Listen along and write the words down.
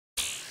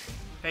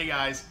Hey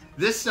guys,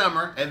 this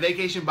summer at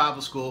Vacation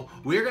Bible School,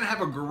 we're going to have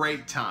a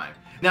great time.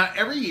 Now,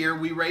 every year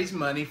we raise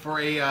money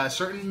for a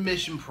certain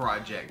mission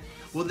project.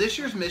 Well, this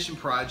year's mission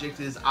project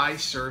is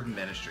iServe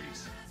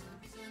Ministries.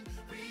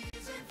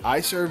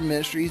 iServe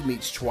Ministries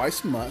meets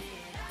twice a month.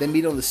 They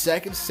meet on the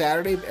second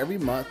Saturday of every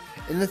month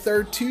and the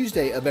third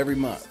Tuesday of every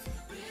month.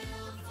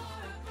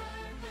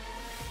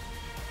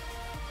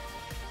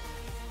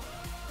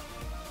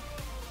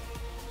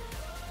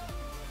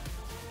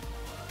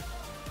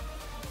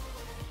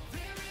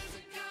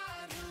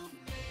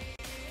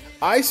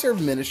 iServe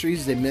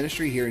Ministries is a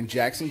ministry here in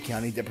Jackson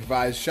County that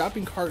provides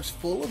shopping carts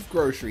full of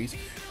groceries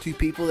to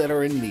people that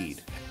are in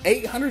need.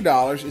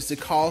 $800 is the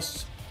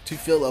cost to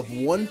fill up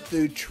one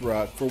food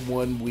truck for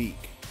 1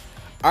 week.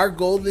 Our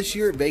goal this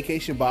year at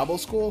Vacation Bible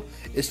School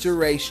is to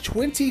raise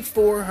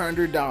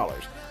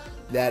 $2,400.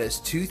 That is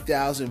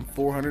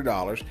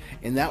 $2,400,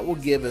 and that will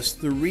give us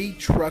 3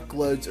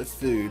 truckloads of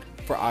food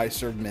for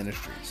iServe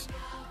Ministries.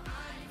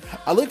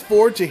 I look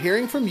forward to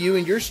hearing from you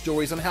and your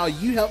stories on how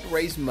you helped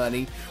raise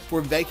money for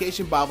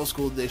Vacation Bible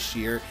School this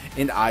year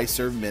in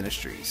iServe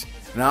Ministries.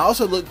 And I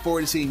also look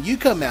forward to seeing you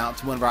come out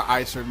to one of our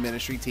iServe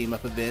Ministry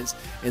team-up events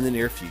in the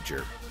near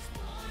future.